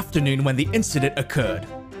 o'clock in the afternoon when the incident occurred,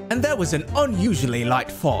 and there was an unusually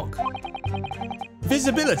light fog.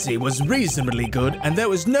 Visibility was reasonably good, and there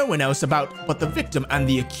was no one else about but the victim and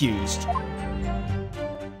the accused.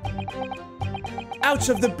 Out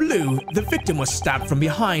of the blue, the victim was stabbed from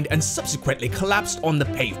behind and subsequently collapsed on the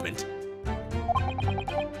pavement.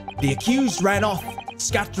 The accused ran off,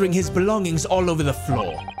 scattering his belongings all over the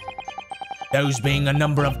floor. Those being a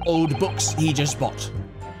number of old books he just bought.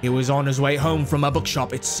 He was on his way home from a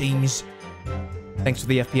bookshop, it seems. Thanks for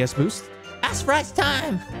the FPS boost. Ask for it's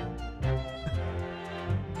time!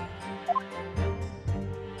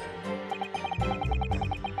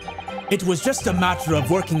 It was just a matter of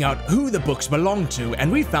working out who the books belonged to,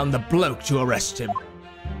 and we found the bloke to arrest him.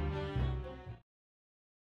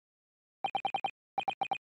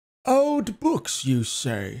 Old books, you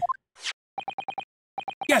say?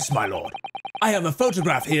 Yes, my lord. I have a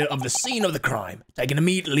photograph here of the scene of the crime, taken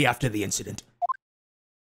immediately after the incident.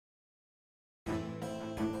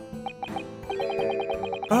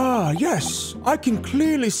 Ah, yes. I can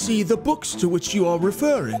clearly see the books to which you are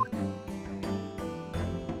referring.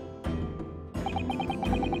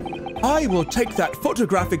 I will take that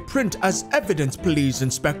photographic print as evidence, please,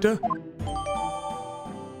 Inspector.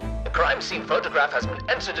 The crime scene photograph has been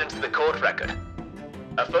entered into the court record.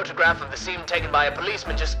 A photograph of the scene taken by a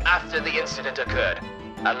policeman just after the incident occurred.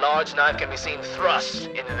 A large knife can be seen thrust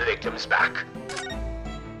into the victim's back.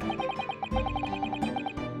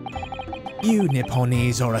 You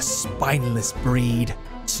Nipponese are a spineless breed,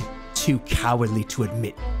 too cowardly to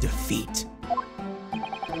admit defeat.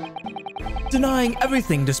 Denying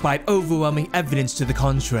everything despite overwhelming evidence to the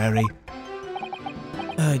contrary.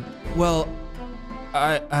 Well,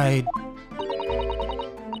 I...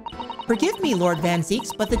 Forgive me, Lord Van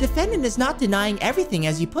Zeeks, but the defendant is not denying everything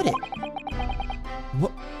as you put it.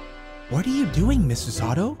 What are you doing, Mrs.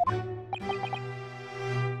 Otto?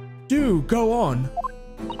 Do go on.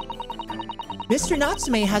 Mr.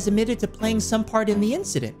 Natsume has admitted to playing some part in the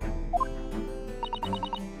incident.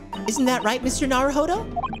 Isn't that right, Mr. Naruhodo?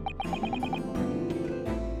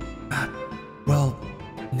 Well,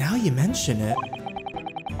 now you mention it.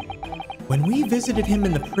 When we visited him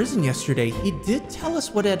in the prison yesterday, he did tell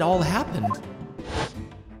us what had all happened.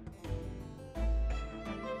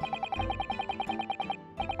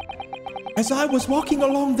 As I was walking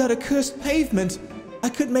along that accursed pavement, I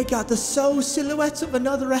could make out the sole silhouette of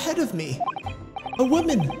another ahead of me. A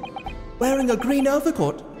woman wearing a green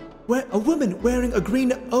overcoat.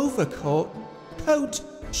 Coat,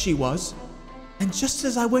 she was. And just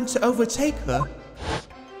as I went to overtake her,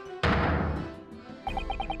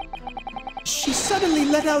 she suddenly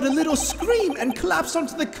let out a little scream and collapsed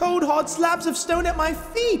onto the cold, hard slabs of stone at my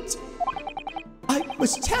feet. I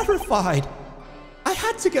was terrified. I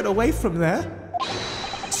had to get away from there.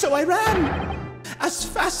 So I ran, as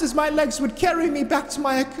fast as my legs would carry me back to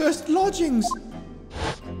my accursed lodgings.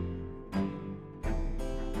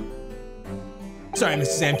 Sorry,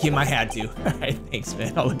 MrSamKim, I had to. Alright, thanks,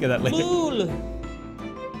 man. I'll look at that later.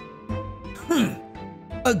 Cool.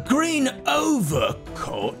 A green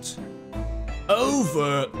overcoat?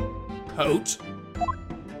 Overcoat?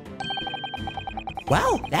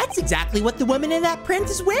 Well, that's exactly what the woman in that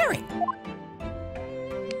print is wearing.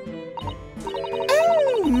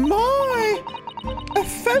 Oh my! A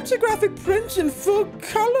photographic print in full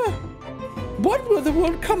color. What will the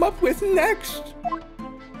world come up with next?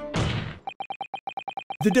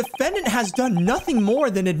 The defendant has done nothing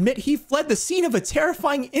more than admit he fled the scene of a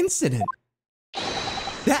terrifying incident.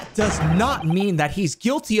 That does not mean that he's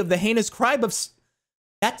guilty of the heinous crime of...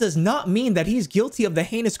 That does not mean that he's guilty of the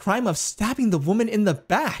heinous crime of stabbing the woman in the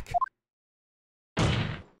back.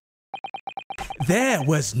 There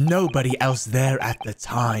was nobody else there at the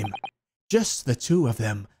time. Just the two of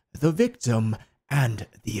them, the victim and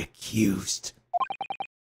the accused.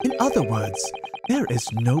 In other words, there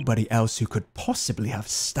is nobody else who could possibly have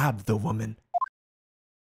stabbed the woman.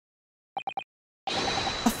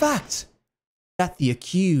 A fact that the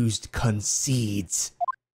accused concedes.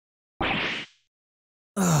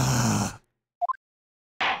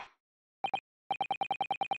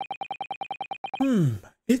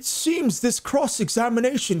 It seems this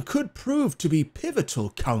cross-examination could prove to be pivotal,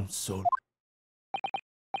 counsel.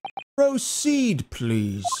 Proceed,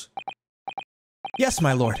 please. Yes,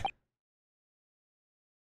 my lord.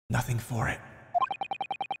 Nothing for it.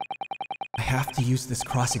 I have to use this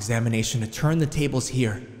cross-examination to turn the tables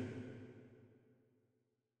here.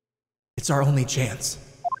 It's our only chance.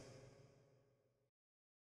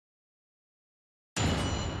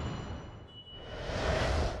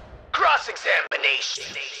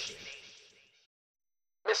 Cross-examination.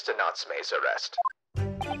 Mr. Natsume's arrest.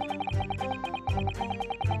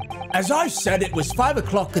 As I said, it was 5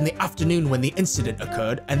 o'clock in the afternoon when the incident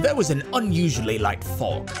occurred, and there was an unusually light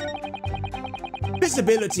fog.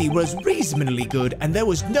 Visibility was reasonably good, and there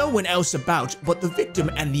was no one else about but the victim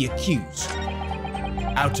and the accused.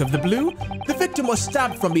 Out of the blue, the victim was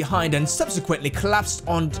stabbed from behind and subsequently collapsed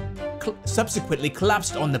on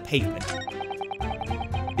the pavement.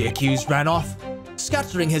 The accused ran off,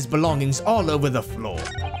 scattering his belongings all over the floor.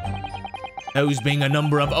 Those being a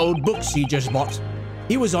number of old books he just bought.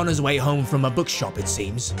 He was on his way home from a bookshop, it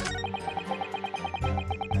seems.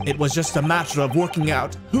 It was just a matter of working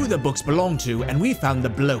out who the books belonged to, and we found the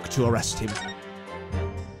bloke to arrest him.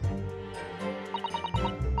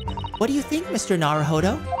 What do you think, Mr.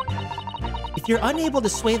 Naruhodo? If you're unable to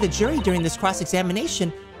sway the jury during this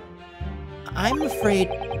cross-examination, I'm afraid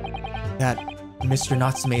that Mr.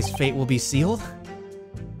 Natsume's fate will be sealed?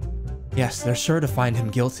 Yes, they're sure to find him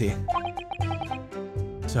guilty.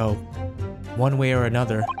 So, one way or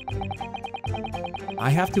another, I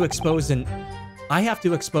have to expose an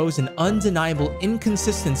undeniable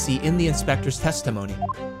inconsistency in the inspector's testimony.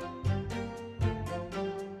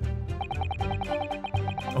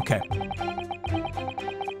 Okay.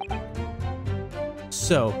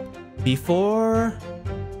 So, before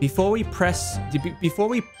we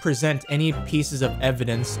present any pieces of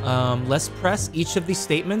evidence, let's press each of these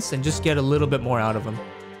statements and just get a little bit more out of them.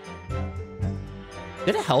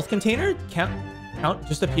 Did a health container count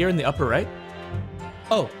just appear in the upper right?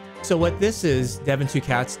 Oh, so what this is,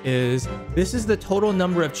 Devin2Cats, is this is the total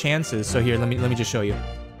number of chances. So here, let me just show you.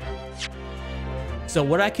 So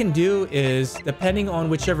what I can do is, depending on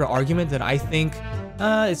whichever argument that I think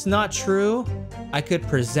it's not true, I could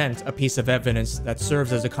present a piece of evidence that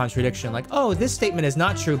serves as a contradiction. Like, oh, this statement is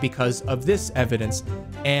not true because of this evidence.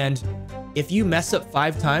 And if you mess up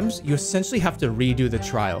 5 times, you essentially have to redo the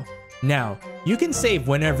trial. Now, you can save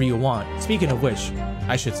whenever you want. Speaking of which,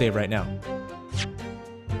 I should save right now.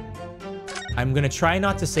 I'm gonna try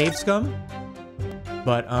not to save scum,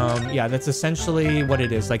 but yeah, that's essentially what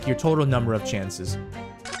it is, like your total number of chances.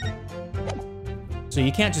 So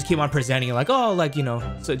you can't just keep on presenting like, oh, like, you know,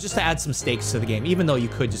 so just to add some stakes to the game, even though you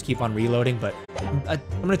could just keep on reloading, but I'm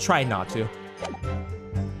gonna try not to.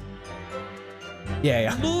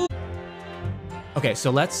 Yeah. Okay,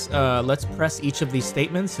 so let's press each of these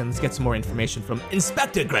statements and let's get some more information from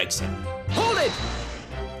Inspector Gregson. Hold it!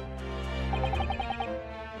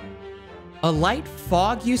 A light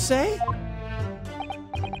fog, you say?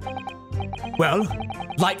 Well,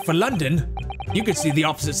 light for London. You could see the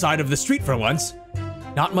opposite side of the street for once.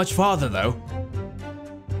 Not much farther, though.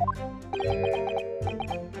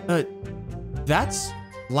 That's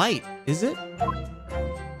light, is it?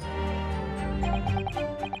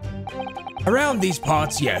 Around these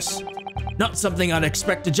parts, yes. Not something I'd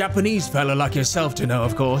expect a Japanese fella like yourself to know,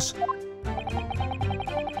 of course.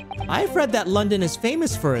 I've read that London is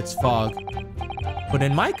famous for its fog. But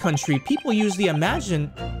in my country, people usually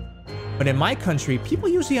imagine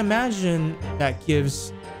that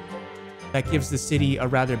gives the city a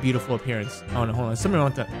rather beautiful appearance. Oh no, hold on. Somebody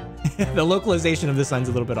want the the localization of this line's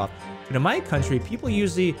a little bit off. But in my country, people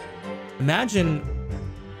usually imagine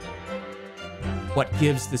what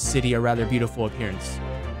gives the city a rather beautiful appearance.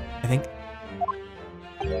 I think.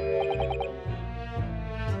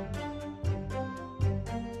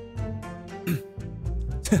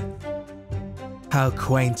 How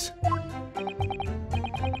quaint.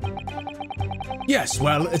 Yes,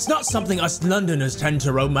 well, it's not something us Londoners tend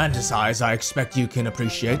to romanticize, I expect you can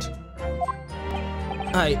appreciate.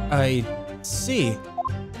 I see.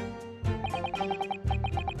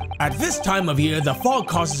 At this time of year, the fog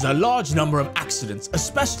causes a large number of accidents,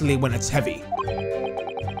 especially when it's heavy.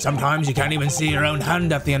 Sometimes you can't even see your own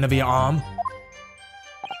hand at the end of your arm.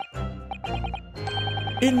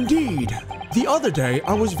 Indeed. The other day,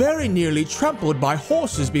 I was very nearly trampled by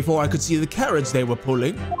horses before I could see the carriage they were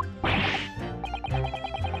pulling.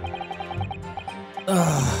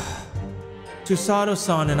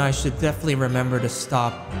 Tusado-san and I should definitely remember to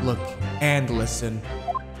stop, look, and listen.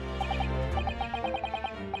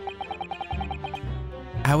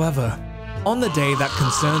 However, on the day that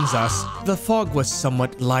concerns us, the fog was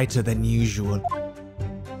somewhat lighter than usual.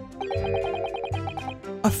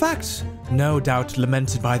 A fact, no doubt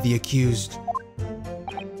lamented by the accused.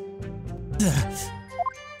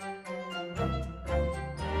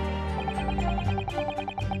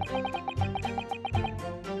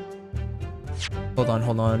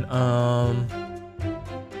 Hold on.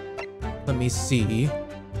 Let me see.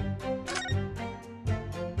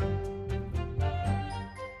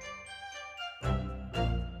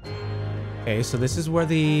 Okay, so this is where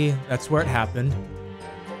that's where it happened.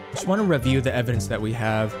 Just want to review the evidence that we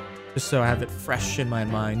have, just so I have it fresh in my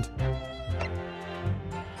mind.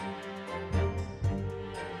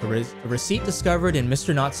 A receipt discovered in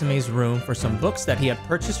Mr. Natsume's room for some books that he had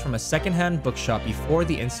purchased from a secondhand bookshop before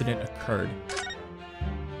the incident occurred.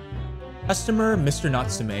 Customer, Mr.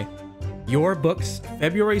 Natsume. Your books,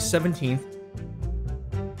 February 17th,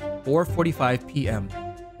 4:45 p.m.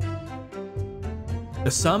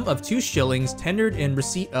 The sum of 2 shillings tendered in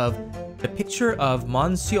receipt of the picture of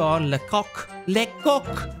Monsieur Lecoq. Lecoq!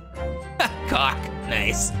 Cock,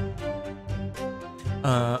 nice.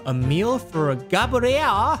 A meal for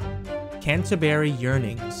Gabrielle Canterbury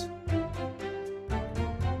Yearnings.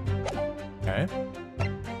 Okay.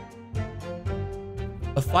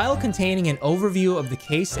 A file containing an overview of the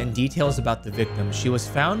case and details about the victim. She was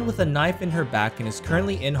found with a knife in her back and is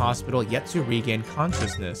currently in hospital, yet to regain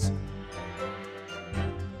consciousness.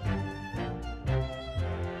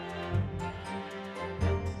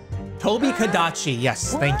 Toby Kadachi.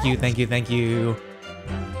 Yes, thank you, thank you, thank you.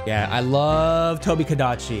 Yeah, I love Toby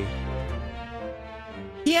Kadachi.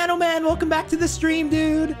 Piano Man, welcome back to the stream,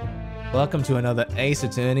 dude. Welcome to another Ace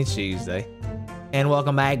Attorney Tuesday. And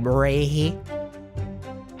welcome back, Bray.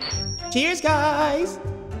 Cheers, guys.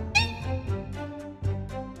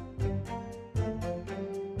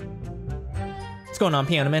 What's going on,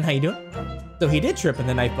 Piano Man? How you doing? So he did trip and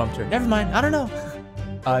the knife bumped her. Never mind, I don't know.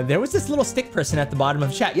 There was this little stick person at the bottom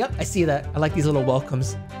of chat. Yep, I see that. I like these little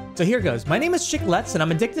welcomes. So here goes. My name is Chicklets, and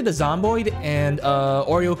I'm addicted to Zomboid and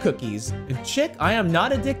Oreo cookies. And Chick, I am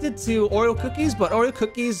not addicted to Oreo cookies, but Oreo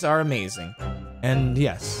cookies are amazing. And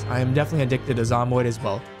yes, I am definitely addicted to Zomboid as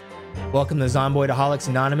well. Welcome to Zomboidaholics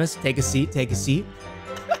Anonymous. Take a seat, take a seat.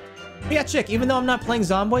 Yeah, Chick, even though I'm not playing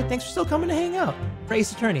Zomboid, thanks for still coming to hang out. For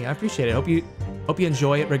Ace Attorney, I appreciate it. Hope you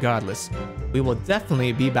enjoy it regardless. We will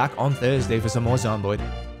definitely be back on Thursday for some more Zomboid.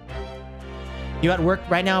 You at work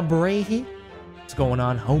right now, Bray? What's going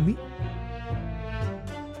on, homie?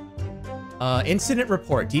 Incident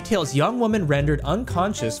report details young woman rendered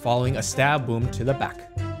unconscious following a stab wound to the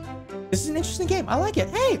back. This is an interesting game. I like it.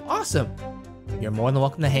 Hey, awesome. You're more than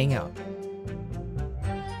welcome to hang out.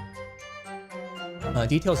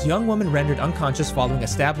 Details young woman rendered unconscious following a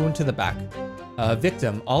stab wound to the back.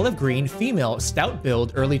 Victim, olive green, female, stout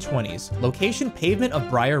build, early 20s. Location, pavement of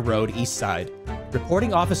Briar Road, east side.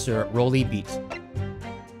 Reporting officer, Rolly Beat.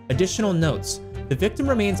 Additional notes. The victim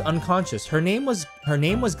remains unconscious. Her name was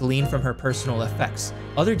gleaned from her personal effects.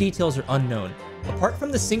 Other details are unknown. Apart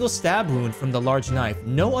from the single stab wound from the large knife,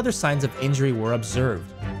 no other signs of injury were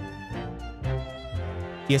observed.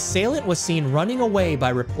 The assailant was seen running away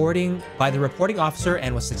by the reporting officer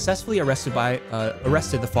and was successfully arrested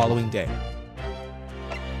the following day.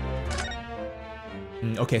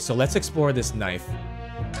 Okay, so let's explore this knife.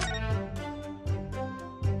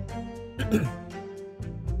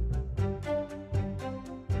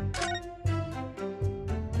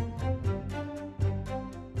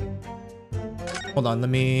 Hold on, let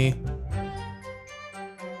me...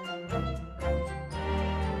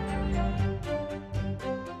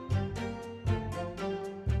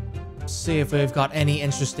 see if we've got any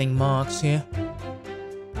interesting marks here.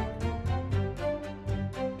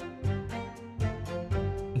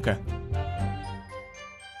 Okay.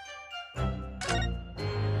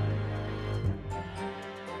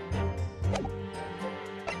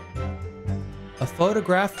 A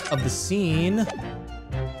photograph of the scene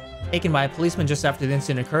taken by a policeman just after the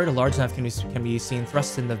incident occurred. A large knife can be seen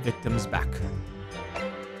thrust in the victim's back.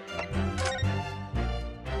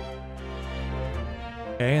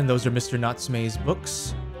 Okay, and those are Mr. Natsume's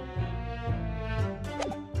books.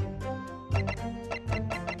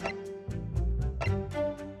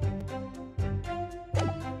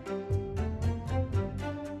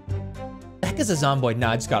 The heck is a Zomboid?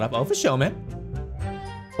 Nah, I just got up. Oh, for show, man.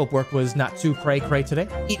 Hope work was not too cray-cray today.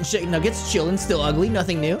 Eating chicken nuggets, chilling, still ugly,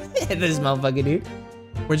 nothing new. This motherfucker, dude.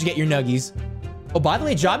 Where'd you get your nuggies? Oh, by the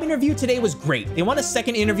way, job interview today was great. They want a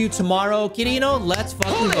second interview tomorrow. Kitty, you know, let's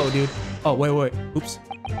fucking go, dude. Oh, wait. Oops.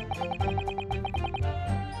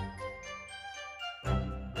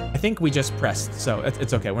 I think we just pressed, so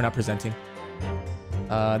it's okay. We're not presenting.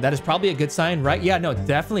 That is probably a good sign, right? Yeah, no,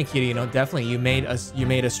 definitely, Kitty. You know, definitely. You made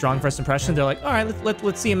a strong first impression. They're like, all right,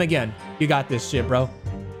 let's see him again. You got this shit, bro.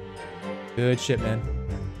 Good shit, man.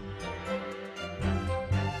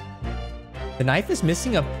 The knife is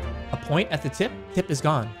missing a point at the tip. Tip is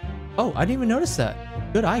gone. Oh, I didn't even notice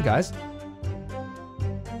that. Good eye, guys.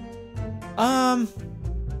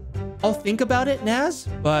 I'll think about it, Naz,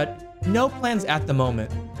 but no plans at the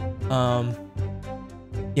moment.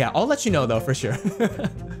 Yeah, I'll let you know though, for sure.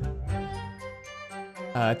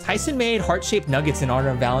 Tyson made heart-shaped nuggets in honor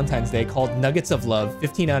of Valentine's Day called Nuggets of Love.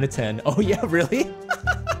 15 out of 10. Oh yeah, really?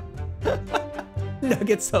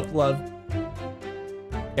 Nuggets of Love.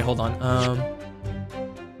 Okay, hold on.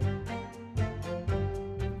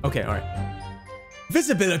 Okay, all right.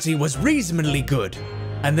 Visibility was reasonably good,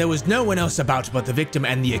 and there was no one else about but the victim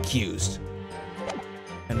and the accused.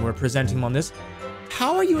 And we're presenting him on this.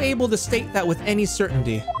 How are you able to state that with any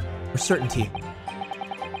certainty? Or certainty?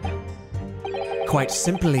 Quite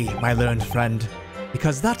simply, my learned friend,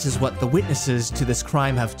 because that is what the witnesses to this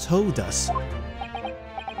crime have told us.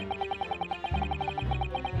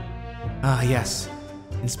 Ah, yes.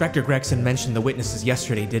 Inspector Gregson mentioned the witnesses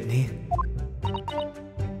yesterday, didn't he?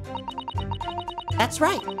 That's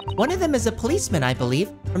right. One of them is a policeman, I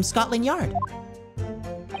believe, from Scotland Yard.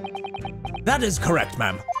 That is correct,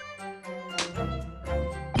 ma'am.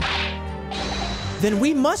 Then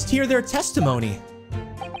we must hear their testimony.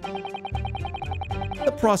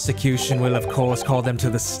 The prosecution will, of course, call them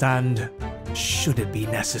to the stand. should it be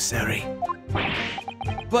necessary.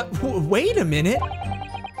 But wait a minute.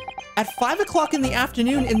 At 5 o'clock in the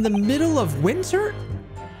afternoon in the middle of winter?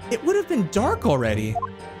 It would have been dark already.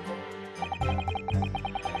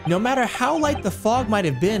 No matter how light the fog might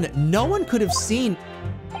have been, no one could have seen.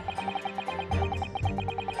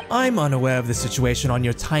 I'm unaware of the situation on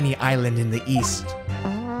your tiny island in the east.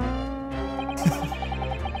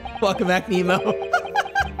 Welcome back, Nemo.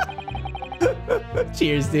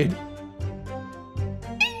 Cheers, dude.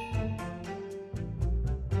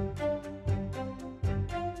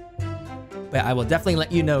 But I will definitely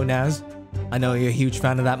let you know, Naz. I know you're a huge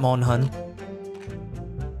fan of that Mon Hun.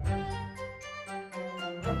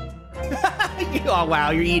 Oh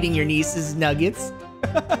wow, you're eating your niece's nuggets.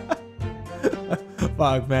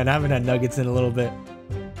 Fuck, man, I haven't had nuggets in a little bit.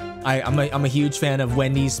 I'm a huge fan of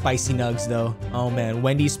Wendy's spicy nugs though. Oh man,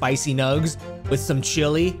 Wendy's spicy nugs with some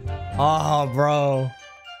chili. Oh bro,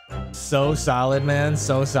 so solid, man,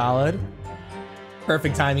 so solid.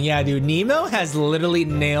 Perfect timing. Yeah, dude, Nemo has literally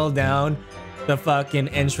nailed down the fucking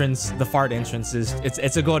entrance, the fart entrances.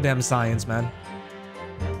 It's a goddamn science, man.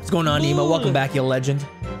 What's going on, Nemo? Welcome back, you legend.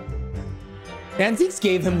 Danzix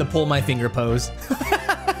gave him the pull my finger pose.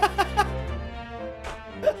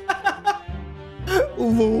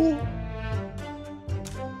 Ooh.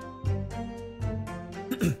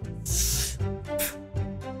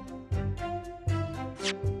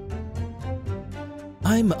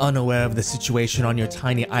 I'm unaware of the situation on your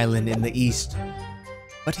tiny island in the east.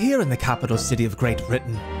 But here in the capital city of Great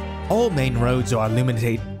Britain, all main roads are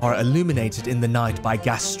illuminated in the night by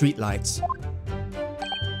gas streetlights.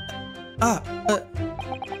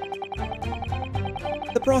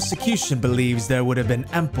 The prosecution believes there would have been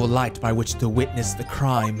ample light by which to witness the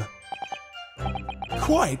crime.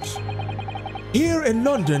 Quite. Here in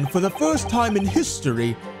London, for the first time in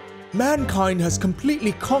history, mankind has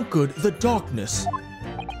completely conquered the darkness.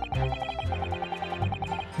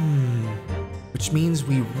 Which means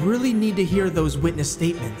we really need to hear those witness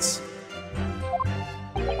statements.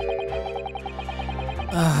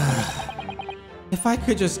 If I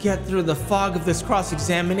could just get through the fog of this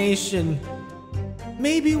cross-examination,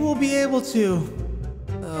 maybe we'll be able to.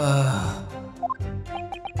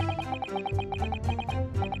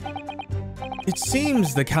 It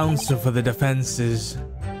seems the counsel for the defense is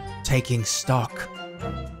taking stock.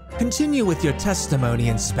 Continue with your testimony,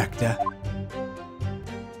 Inspector.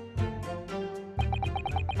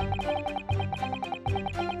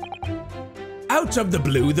 Out of the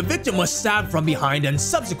blue, the victim was stabbed from behind and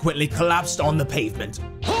subsequently collapsed on the pavement.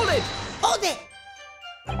 Hold it! Hold it!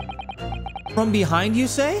 From behind, you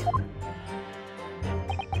say?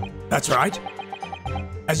 That's right.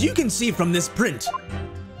 As you can see from this print.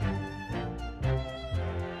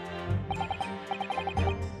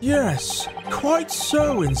 Yes, quite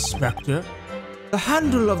so, Inspector. The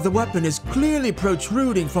handle of the weapon is clearly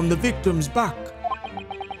protruding from the victim's back.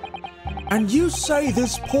 And you say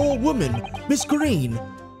this poor woman, Miss Green,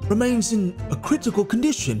 remains in a critical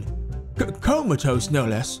condition. Comatose, no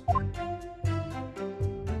less.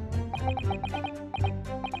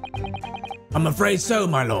 I'm afraid so,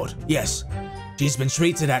 my lord. Yes, she's been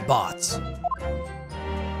treated at Bart's.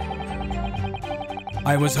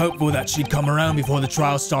 I was hopeful that she'd come around before the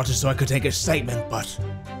trial started so I could take a statement, but...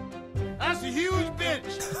 That's a huge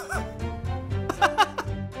bitch!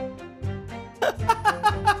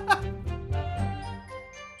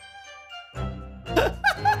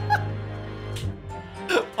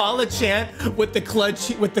 Paula Chant with the clutch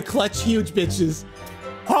huge bitches.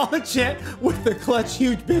 Paula Chant with the clutch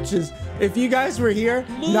huge bitches. If you guys were here,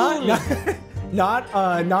 not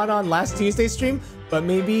on last Tuesday's stream, but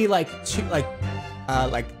maybe like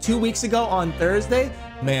 2 weeks ago on Thursday,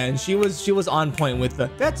 man, she was on point with the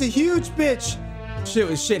that's a huge bitch.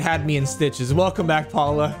 Shit had me in stitches. Welcome back,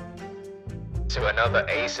 Paula. To another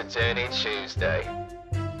Ace Attorney Tuesday.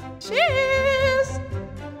 Cheers!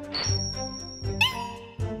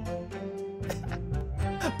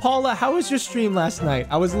 Paula, how was your stream last night?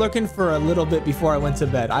 I was looking for a little bit before I went to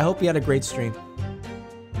bed. I hope you had a great stream.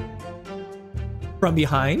 From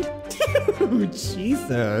behind?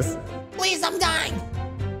 Jesus. Please, I'm dying.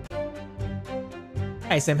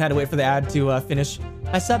 Hey, Sam had to wait for the ad to finish.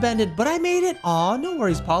 My sub ended, but I made it. Aw, no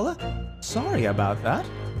worries, Paula. Sorry about that.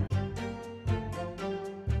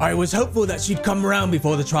 I was hopeful that she'd come around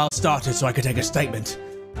before the trial started so I could take a statement,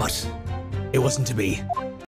 but it wasn't to be.